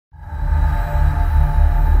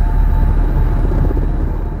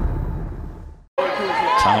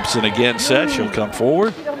Thompson again set. She'll come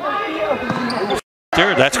forward.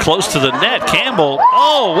 There, that's close to the net. Campbell.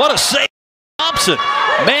 Oh, what a save. Thompson.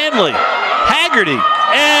 Manley. Haggerty.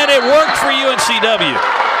 And it worked for UNCW.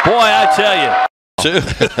 Boy, I tell you.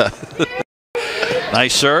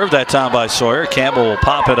 Nice serve that time by Sawyer. Campbell will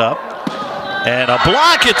pop it up. And a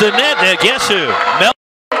block at the net. Now, guess who?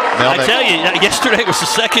 I tell you, yesterday was the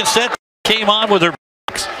second set. Came on with her.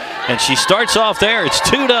 And she starts off there. It's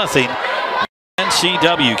 2-0.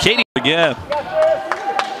 UNCW. Katie again.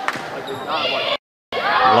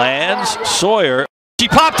 Lands. Sawyer. She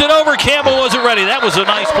popped it over. Campbell wasn't ready. That was a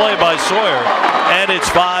nice play by Sawyer. And it's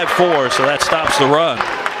 5-4. So that stops the run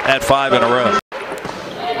at 5 in a row.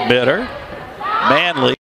 Bitter.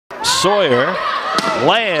 Manley. Sawyer.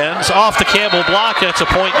 Lands off the Campbell block. That's a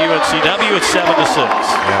point UNCW. It's 7-6.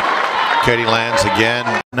 Yeah. Katie lands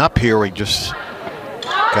again. Up here, we just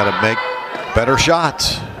got to make better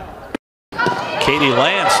shots. Katie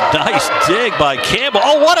lands. Nice dig by Campbell.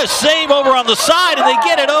 Oh, what a save over on the side, and they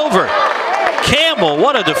get it over. Campbell,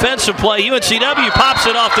 what a defensive play. UNCW pops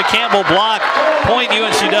it off the Campbell block. Point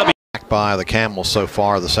UNCW. Back by the Campbell so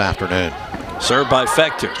far this afternoon. Served by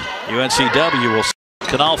Fector. UNCW will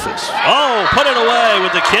Canalfas. Oh, put it away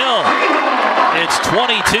with the kill. It's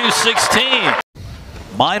 22-16.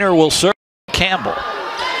 Minor will serve Campbell.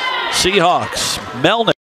 Seahawks.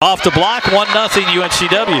 Melnick off the block. 1-0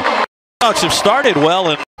 UNCW. Seahawks have started well.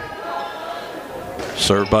 And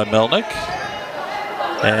served by Melnick.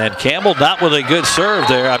 And Campbell not with a good serve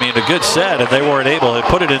there. I mean, a good set. And they weren't able to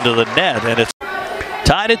put it into the net. And it's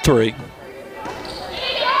tied at 3.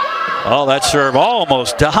 Oh, that serve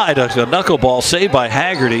almost died. A knuckleball saved by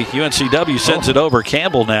Haggerty. UNCW sends it over.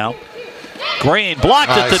 Campbell now. Green blocked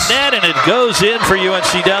at the net, and it goes in for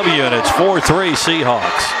UNCW, and it's 4-3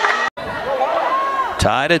 Seahawks.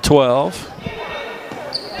 Tied at 12.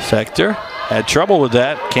 Fector had trouble with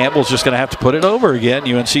that. Campbell's just going to have to put it over again.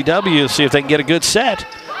 UNCW, see if they can get a good set.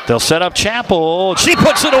 They'll set up Chappell. She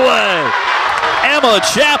puts it away. Emma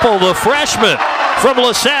Chappell, the freshman from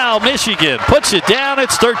LaSalle, Michigan, puts it down.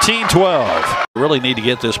 It's 13-12. Really need to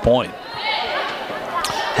get this point.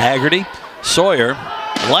 Haggerty, Sawyer,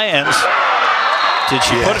 lands. Did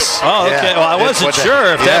she put it? Oh, okay. Yeah. Well, I wasn't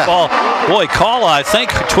sure if that ball. Boy, Kala, I think,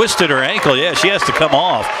 twisted her ankle. Yeah, she has to come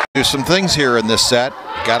off. Do some things here in this set.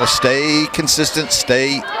 Got to stay consistent,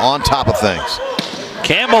 stay on top of things.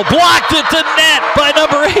 Campbell blocked at the net by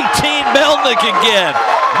number 18, Melnick again.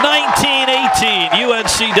 19-18,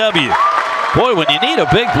 UNCW. Boy, when you need a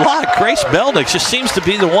big block, Grace Melnick just seems to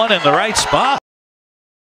be the one in the right spot.